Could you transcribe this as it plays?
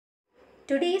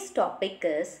Today's topic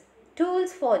is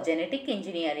tools for genetic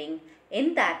engineering.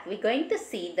 In that, we're going to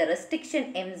see the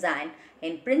restriction enzyme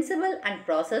in Principle and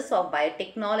Process of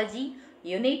Biotechnology,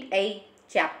 Unit 8,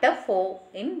 Chapter 4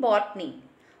 in Botany.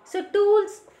 So,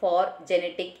 tools for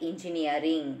genetic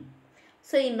engineering.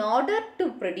 So, in order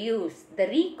to produce the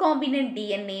recombinant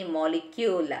DNA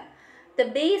molecule, the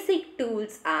basic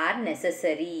tools are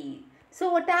necessary.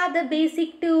 So, what are the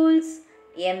basic tools?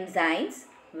 Enzymes,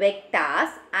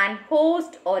 vectors and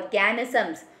host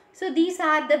organisms. So, these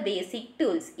are the basic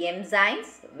tools.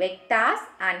 Enzymes, vectors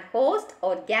and host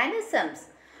organisms.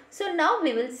 So, now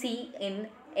we will see in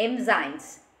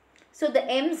enzymes. So, the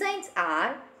enzymes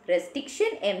are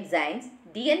restriction enzymes,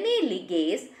 DNA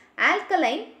ligase,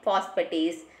 alkaline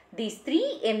phosphatase. These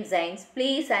three enzymes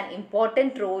plays an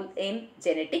important role in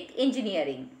genetic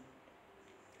engineering.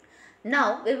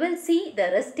 Now, we will see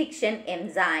the restriction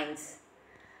enzymes.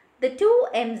 The two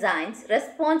enzymes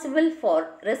responsible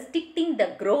for restricting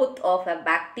the growth of a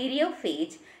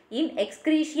bacteriophage in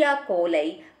Escherichia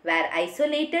coli were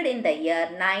isolated in the year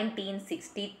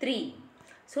 1963.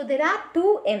 So, there are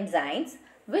two enzymes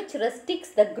which restricts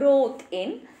the growth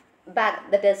in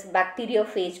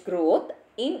bacteriophage growth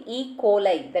in E.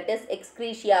 coli, that is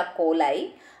Escherichia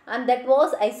coli, and that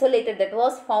was isolated, that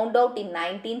was found out in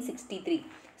 1963.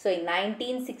 So, in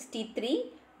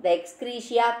 1963, the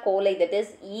Escherichia coli, that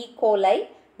is E. coli,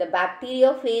 the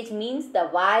bacteriophage means the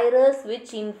virus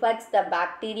which infects the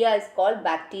bacteria is called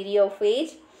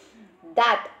bacteriophage.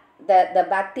 That the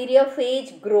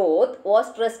bacteriophage growth was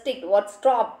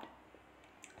stopped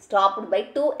by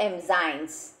two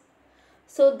enzymes.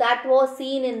 So, that was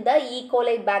seen in the E.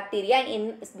 coli bacteria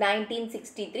in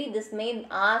 1963. This may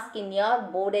ask in your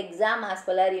board exam as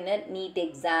well as in a NEET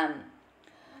exam.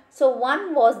 So,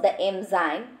 one was the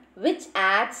enzyme which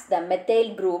adds the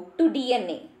methyl group to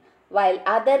DNA, while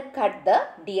other cut the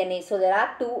DNA. So, there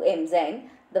are two enzymes.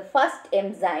 The first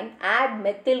enzyme add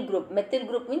methyl group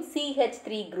means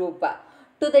CH3 group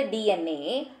to the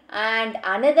DNA, and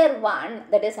another one,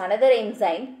 that is another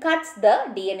enzyme, cuts the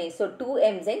DNA. So, two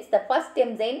enzymes. The first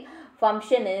enzyme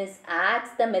function is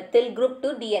adds the methyl group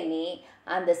to DNA,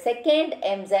 and the second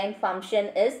enzyme function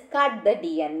is cut the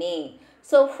DNA.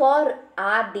 So, for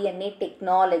our DNA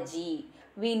technology,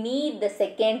 we need the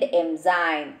second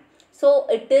enzyme. So,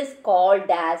 it is called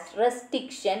as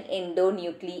restriction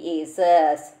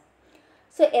endonucleases.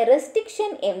 So, a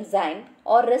restriction enzyme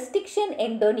or restriction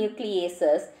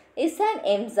endonucleases is an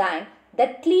enzyme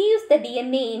that cleaves the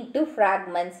DNA into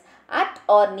fragments at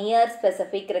or near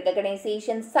specific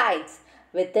recognition sites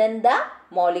within the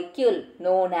molecule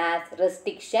known as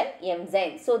restriction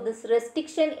enzyme. So, this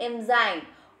restriction enzyme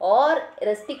or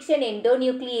restriction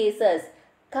endonucleases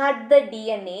cut the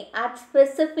DNA at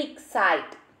specific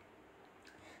site.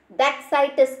 That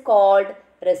site is called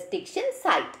restriction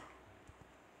site.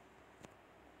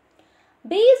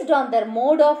 Based on their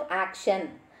mode of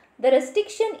action, the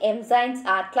restriction enzymes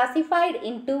are classified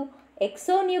into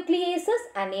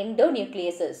exonucleases and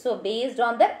endonucleases. So, based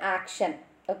on their action,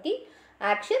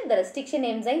 the restriction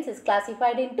enzymes is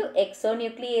classified into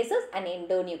exonucleases and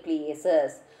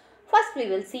endonucleases. First, we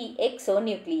will see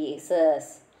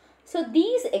exonucleases. So,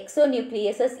 these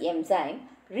exonucleases enzyme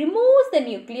removes the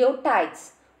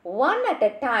nucleotides one at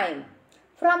a time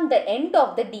from the end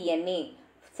of the DNA.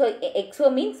 So,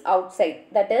 exo means outside,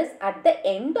 that is at the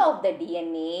end of the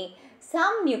DNA,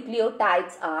 some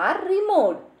nucleotides are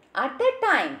removed at a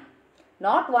time,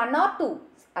 not one or two,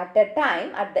 at a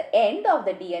time at the end of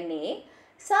the DNA.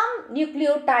 Some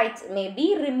nucleotides may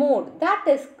be removed. That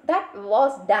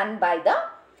was done by the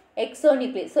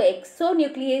exonuclease. So,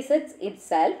 exonucleases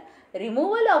itself,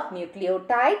 removal of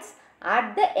nucleotides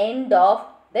at the end of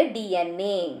the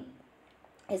DNA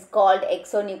is called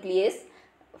exonuclease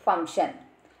function.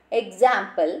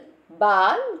 Example,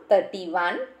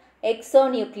 BAL31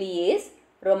 exonuclease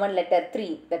Roman letter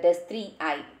 3, that is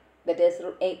 3I, that is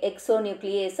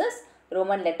exonucleases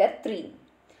Roman letter 3.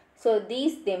 So,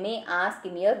 these they may ask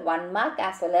in your 1 mark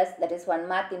as well as, that is 1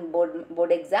 mark in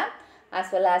board exam as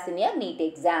well as in your NEET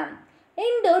exam.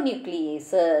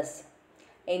 Endonucleases.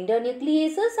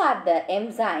 Endonucleases are the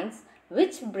enzymes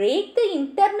which break the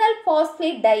internal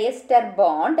phosphate diester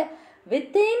bond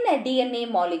within a DNA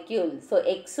molecule. So,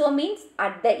 exo means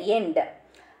at the end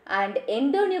and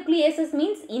endonucleases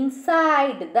means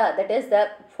inside that is the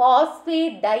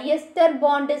phosphate diester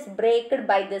bond is broken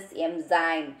by this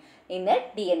enzyme in a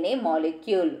DNA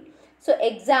molecule. So,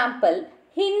 example,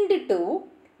 HIND2,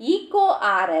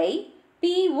 EcoRI,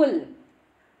 P-wool,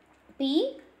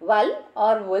 P-wool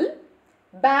or wool,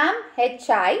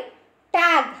 BAM-HI,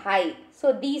 TAG-HI.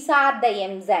 So, these are the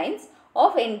enzymes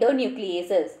of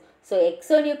endonucleases. So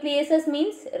exonucleases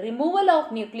means removal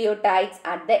of nucleotides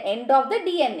at the end of the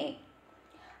DNA.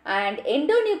 And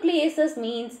endonucleases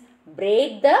means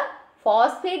break the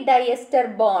phosphate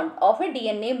diester bond of a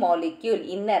DNA molecule,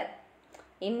 inner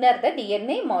the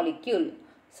DNA molecule.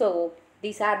 So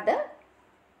these are the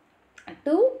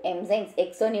two enzymes,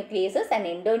 exonucleases and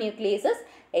endonucleases.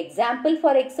 Example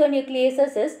for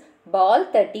exonucleases is ball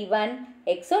 31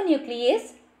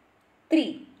 exonuclease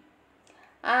 3.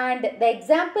 And the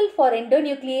example for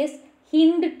endonuclease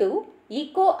hind 2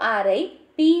 eco RI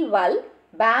P-val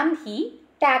BAM-he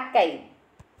tachyl.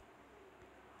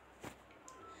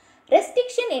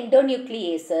 Restriction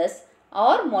endonucleases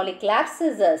or molecular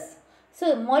scissors.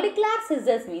 So molecular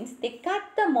scissors means they cut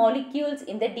the molecules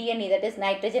in the DNA, that is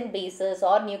nitrogen bases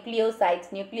or nucleosides,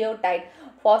 nucleotide,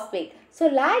 phosphate. So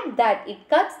like that it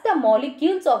cuts the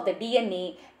molecules of the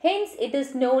DNA, hence it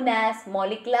is known as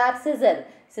molecular scissor.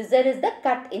 Scissor is the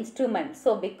cut instrument.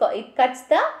 So because it cuts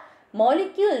the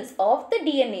molecules of the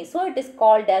DNA, so it is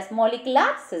called as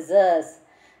molecular scissors.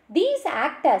 These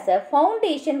act as a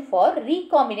foundation for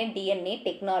recombinant DNA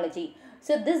technology.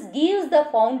 So this gives the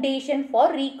foundation for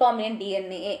recombinant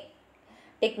DNA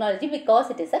technology because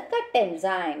it is a cut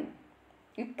enzyme.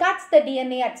 It cuts the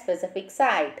DNA at specific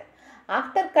site.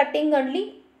 After cutting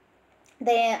only,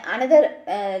 the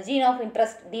another gene of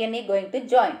interest DNA going to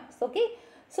join. Okay.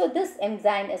 So this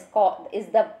enzyme is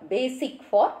the basic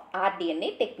for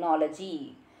rDNA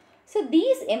technology. So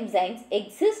these enzymes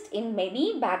exist in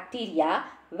many bacteria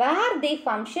where they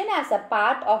function as a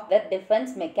part of the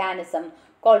defense mechanism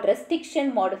called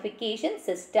restriction modification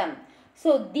system.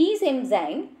 So these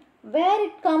enzymes, where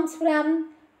it comes from?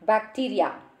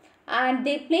 Bacteria, and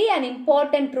they play an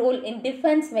important role in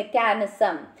defense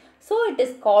mechanism. So it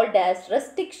is called as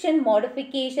restriction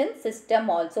modification system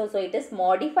also. So it is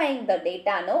modifying the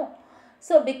data, no?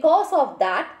 So because of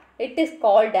that, it is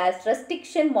called as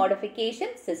restriction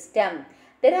modification system.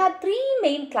 There are three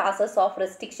main classes of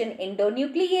restriction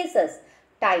endonucleases: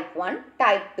 type 1,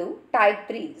 type 2, type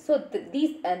 3. So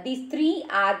these three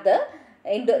are the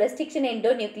restriction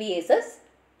endonucleases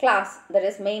class, that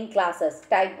is main classes: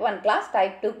 type 1 class,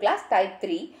 type 2 class, type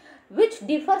 3, which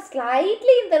differ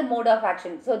slightly in their mode of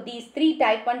action. So these three,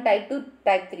 type 1, type 2,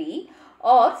 type 3,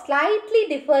 or slightly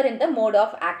differ in the mode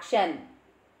of action.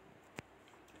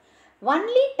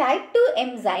 Only type 2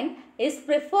 enzyme is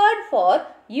preferred for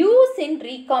use in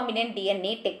recombinant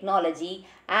DNA technology,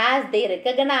 as they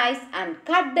recognize and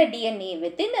cut the DNA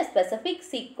within a specific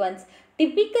sequence,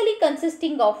 typically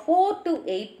consisting of 4 to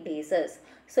 8 bases.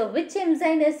 So which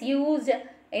enzyme is used?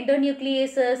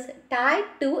 Endonucleases type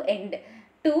 2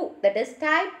 that is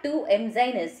type 2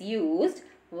 enzyme is used.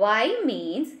 Why?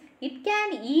 Means it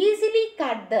can easily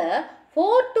cut the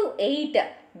 4 to 8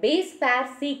 base pair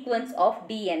sequence of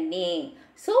DNA.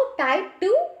 So type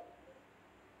 2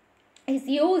 is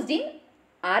used in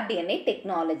rDNA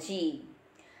technology.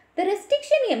 The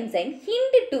restriction enzyme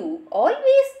hind2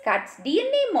 always cuts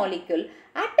DNA molecule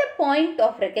at a point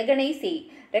of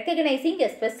recognizing a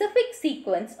specific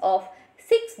sequence of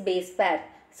 6 base pair.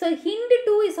 So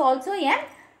hind2 is also a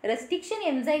restriction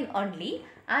enzyme only,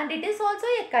 and it is also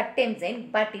a cut enzyme,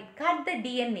 but it cut the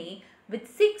DNA with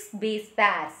 6 base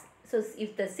pairs. So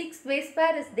if the 6 base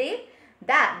pair is there,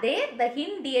 the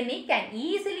hind DNA can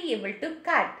easily able to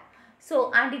cut.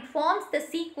 So and it forms the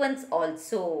sequence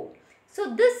also.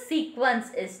 So this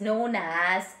sequence is known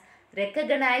as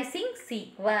recognizing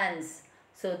sequence.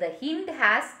 So the hind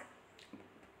has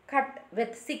cut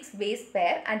with 6 base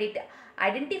pair and it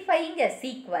identifying a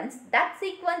sequence. That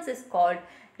sequence is called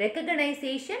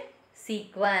recognition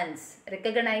sequence.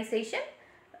 Recognition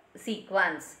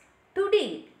sequence.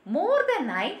 Today, more than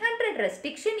 900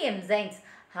 restriction enzymes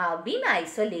have been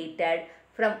isolated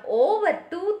from over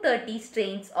 230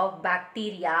 strains of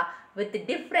bacteria with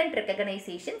different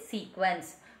recognition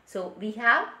sequence. So we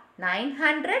have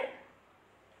 900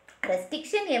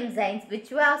 restriction enzymes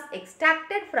which was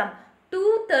extracted from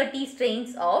 230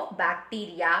 strains of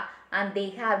bacteria, and they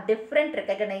have different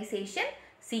recognition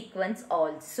sequence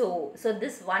also. So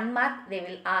this 1 mark they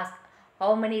will ask,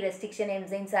 how many restriction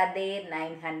enzymes are there?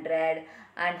 900.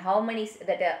 And how many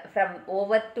that are from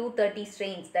over 230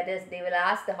 strains, that is they will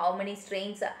ask how many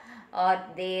strains are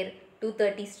there?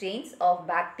 230 strains of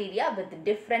bacteria with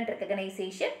different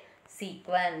recognition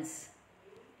sequence.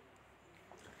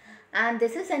 And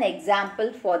this is an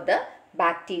example for the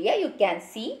bacteria. You can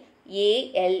see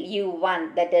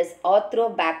ALU1, that is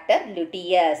Orthobacter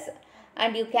luteus,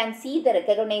 and you can see the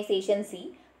recognition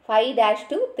C 5'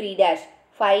 to 3',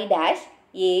 5'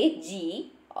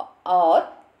 AG or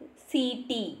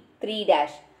CT 3'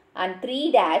 and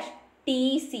 3'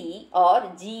 TC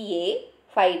or GA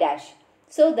 5'.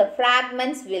 So the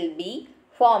fragments will be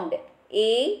formed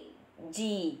A,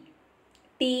 G,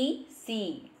 T,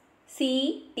 C,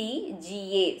 C, T,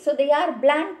 G, A. So they are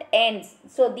blunt ends.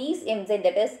 So these enzymes,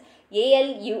 that is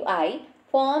ALUI,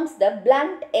 forms the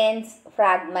blunt ends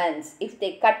fragments. If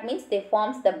they cut means they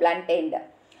forms the blunt end.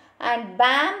 And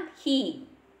BAM, he,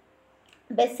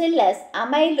 Bacillus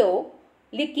amylo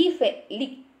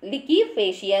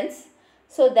liquefaciens.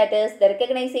 So that is the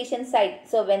recognition site.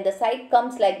 So when the site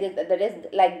comes like this, that is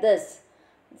like this,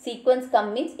 sequence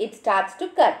comes means it starts to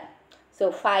cut.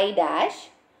 So 5 dash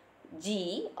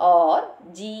G or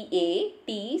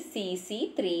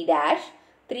GATCC 3 dash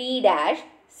 3 dash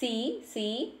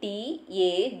CCTAG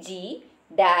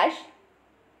dash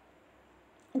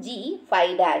G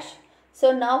 5 dash.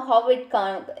 So now how it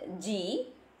comes? G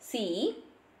C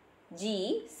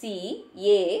G C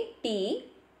A T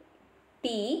T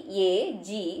A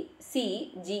G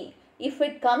C G. If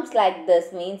it comes like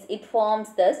this means it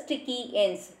forms the sticky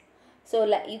ends. So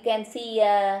like you can see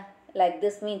like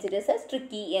this means it is a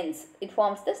sticky ends. It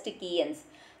forms the sticky ends.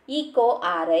 E.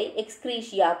 coli,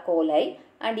 Excretia coli,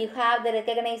 and you have the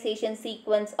recognition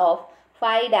sequence of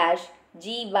 5 dash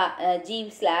G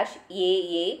slash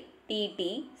AA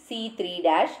TT C3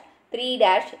 dash 3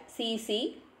 dash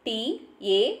CC T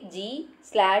A G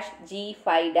slash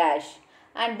G5 dash,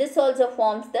 and this also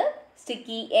forms the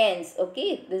sticky ends.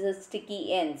 Okay, this is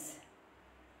sticky ends.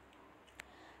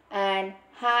 And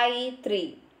high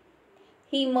 3,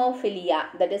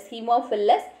 hemophilia, that is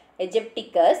Haemophilus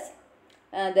aegypticus.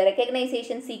 The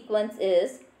recognition sequence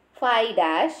is 5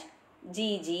 dash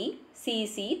GG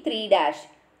CC 3 dash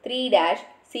 3 dash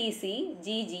CC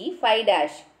GG 5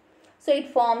 dash. So it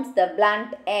forms the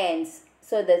blunt ends.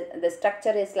 So the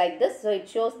structure is like this. So it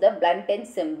shows the blunt end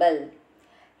symbol.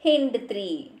 Hint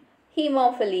 3,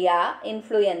 Hemophilia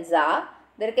influenza.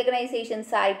 The recognition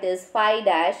site is 5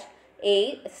 dash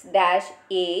A dash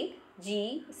A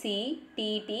G C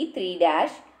T T 3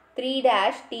 dash 3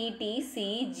 dash T T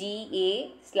C G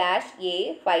A slash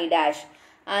A 5 dash,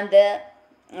 and the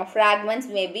fragments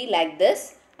may be like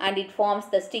this, and it forms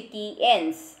the sticky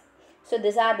ends. So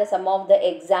these are the some of the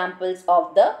examples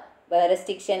of the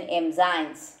restriction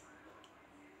enzymes.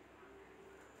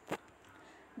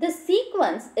 The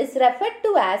sequence is referred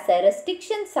to as a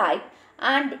restriction site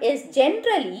and is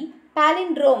generally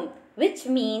palindrome, which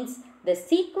means the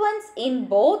sequence in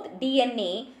both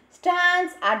DNA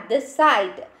stands at this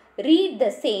site. Read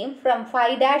the same from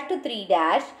 5 dash to 3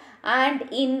 dash and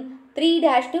in 3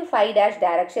 dash to 5 dash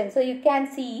direction. So you can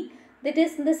see that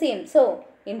is the same. So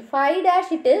in 5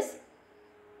 dash it is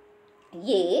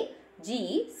A,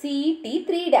 G, C, T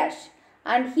 3 dash,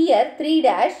 and here 3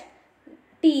 dash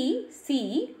T,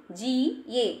 C, G,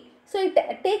 A. So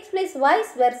it takes place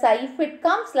vice versa. If it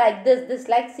comes like this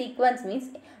like sequence means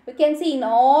you can see in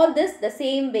all this the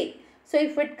same way. So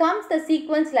if it comes the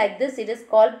sequence like this, it is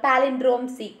called palindrome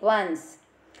sequence.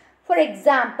 For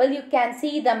example, you can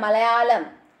see the Malayalam.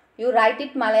 You write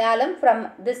it Malayalam from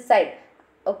this side.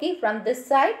 Okay, from this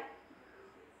side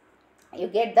you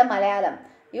get the Malayalam.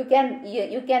 You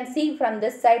can see from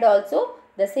this side also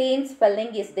the same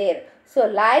spelling is there. So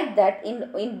like that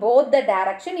in both the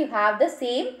direction you have the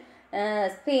same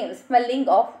spelling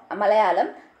of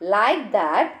Malayalam. Like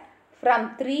that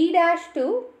from 3 dash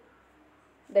to,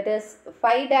 that is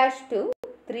 5 dash to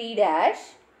 3 dash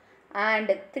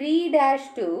and 3 dash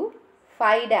to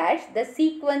 5 dash, the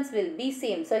sequence will be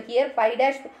same. So here 5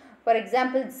 dash, for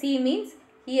example, C means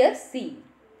here C,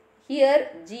 here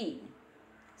G.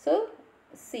 So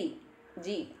C,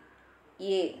 G,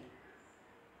 A,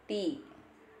 T,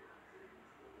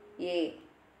 A,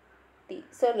 T.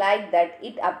 So like that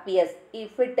it appears.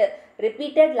 If it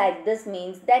repeated like this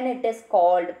means then it is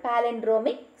called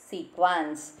palindromic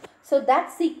sequence. So that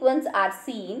sequence are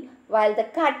seen while the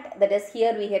cut, that is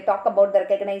here we have talked about the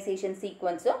recognition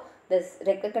sequence. So this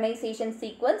recognition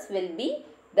sequence will be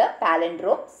the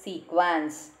palindrome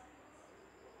sequence.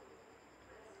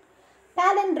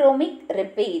 Palindromic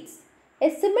repeats. A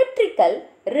symmetrical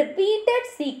repeated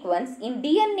sequence in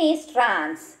DNA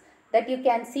strands that you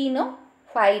can see, no,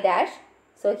 5 dash,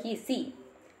 so he C,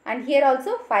 and here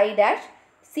also 5 dash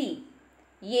C,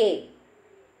 A,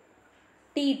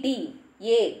 T T,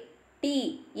 A,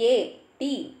 T, A,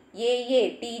 T,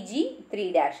 A, T, G,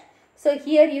 3 dash. So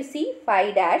here you see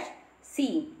 5 dash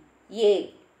C,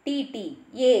 A, T, T,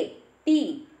 A,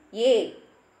 T, A,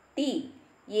 T,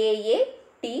 A,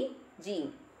 T,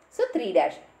 G. So 3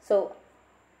 dash. So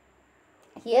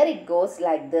here it goes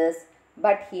like this,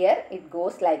 but here it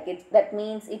goes like it. That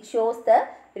means it shows the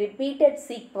repeated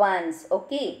sequence.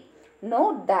 Okay.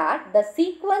 Note that the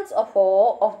sequence of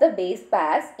all of the base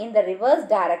pairs in the reverse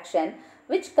direction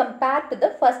which compared to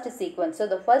the first sequence. So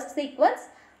the first sequence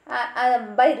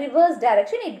by reverse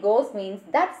direction it goes means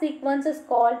that sequence is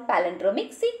called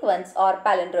palindromic sequence or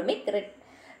palindromic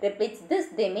repeats. This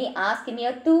they may ask in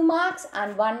your 2 marks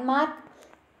and 1 mark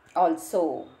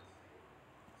also.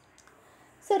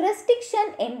 So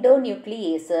restriction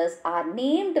endonucleases are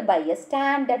named by a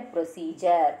standard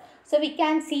procedure. So we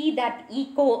can see that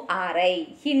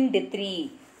EcoRI, HIND3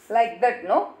 like that,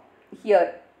 no?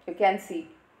 Here you can see.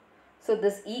 So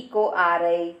this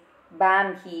EcoRI,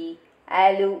 BAMHI,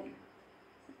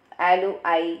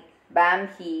 ALU-I,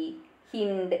 BAMHI,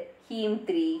 HIND,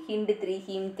 HEM3, HIND3,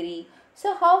 HEM3.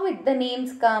 So how the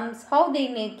names comes, how they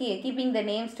keeping the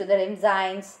names to the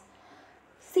enzymes.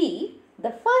 See,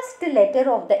 the first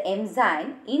letter of the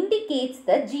enzyme indicates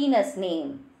the genus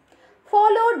name,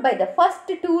 followed by the first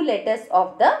 2 letters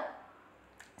of the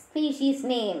species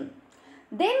name.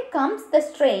 Then comes the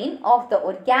strain of the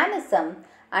organism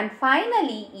and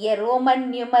finally a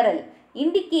Roman numeral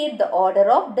indicate the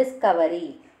order of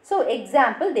discovery. So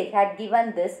example they had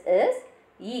given this is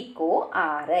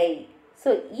EcoRI.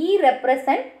 So E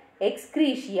represent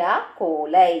Escherichia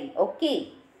coli.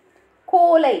 Okay.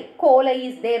 Coli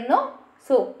is there, no?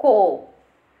 So CO.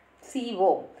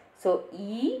 So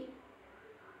E,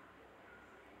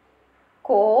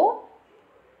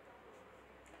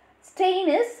 strain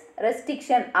is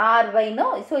restriction RY,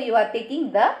 no? So you are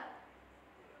taking the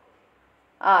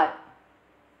R.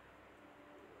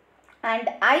 And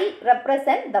I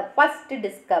represent the first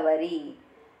discovery.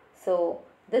 So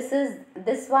this way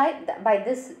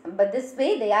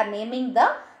they are naming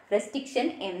the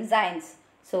restriction enzymes.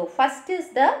 So first is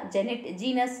the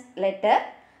genus letter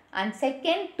and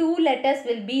second 2 letters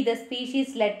will be the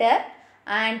species letter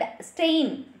and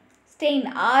strain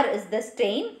R is the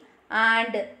strain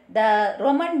and the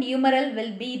Roman numeral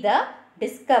will be the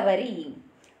discovery.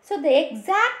 So the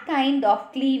exact kind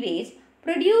of cleavage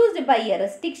produced by a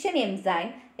restriction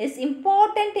enzyme is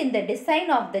important in the design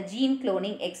of the gene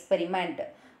cloning experiment.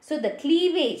 So the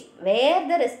cleavage where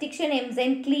the restriction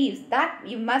enzyme cleaves, that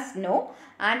you must know,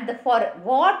 and for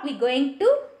what we going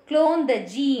to clone the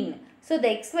gene. So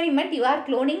the experiment you are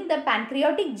cloning the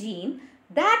pancreatic gene,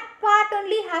 that part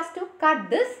only has to cut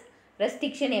this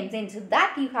restriction enzyme. So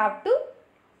that you have to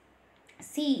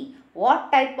see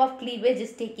what type of cleavage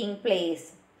is taking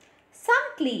place.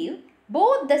 Some cleave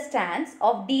both the strands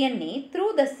of DNA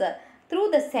through the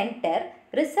center,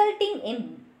 resulting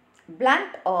in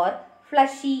blunt or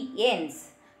fleshy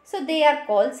ends. So they are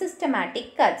called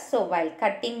systematic cuts. So while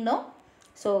cutting, no.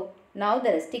 So now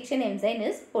the restriction enzyme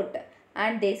is put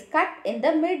and they cut in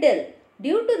the middle.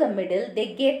 Due to the middle,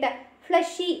 they get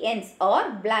fleshy ends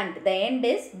or blunt. The end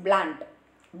is blunt.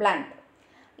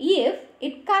 If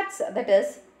it cuts, that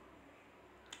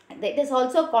is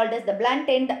also called as the blunt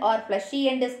end or fleshy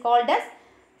end is called as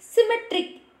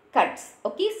symmetric cuts.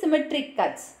 Okay, symmetric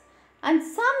cuts. And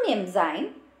some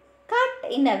enzyme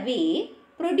cut in a way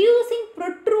producing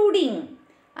protruding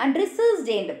and recessed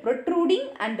end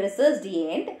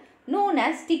known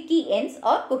as sticky ends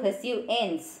or cohesive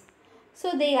ends.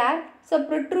 So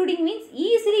protruding means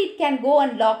easily it can go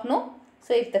and lock, no?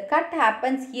 So if the cut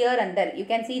happens here and there, you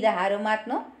can see the arrow mark,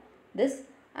 no? This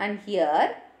and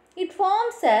here, it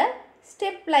forms a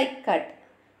step-like cut.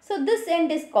 So this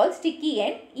end is called sticky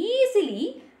end.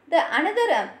 Easily, the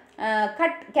another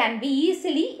cut can be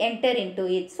easily enter into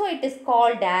it. So it is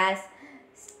called as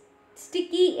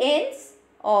sticky ends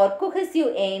or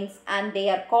cohesive ends, and they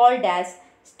are called as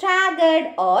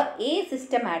staggered or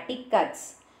asystematic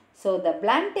cuts. So the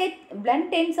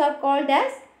blunt ends are called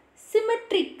as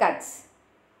symmetric cuts,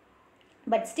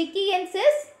 but sticky ends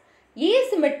is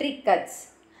asymmetric cuts,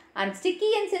 and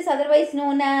sticky ends is otherwise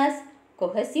known as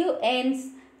cohesive ends,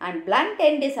 and blunt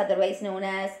end is otherwise known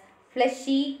as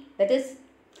fleshy, that is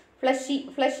flesh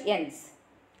ends.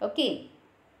 Okay.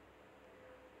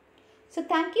 So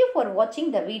thank you for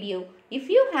watching the video. If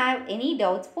you have any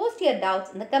doubts, post your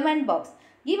doubts in the comment box.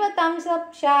 Give a thumbs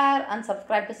up, share and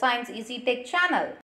subscribe to Science Easy Tech channel.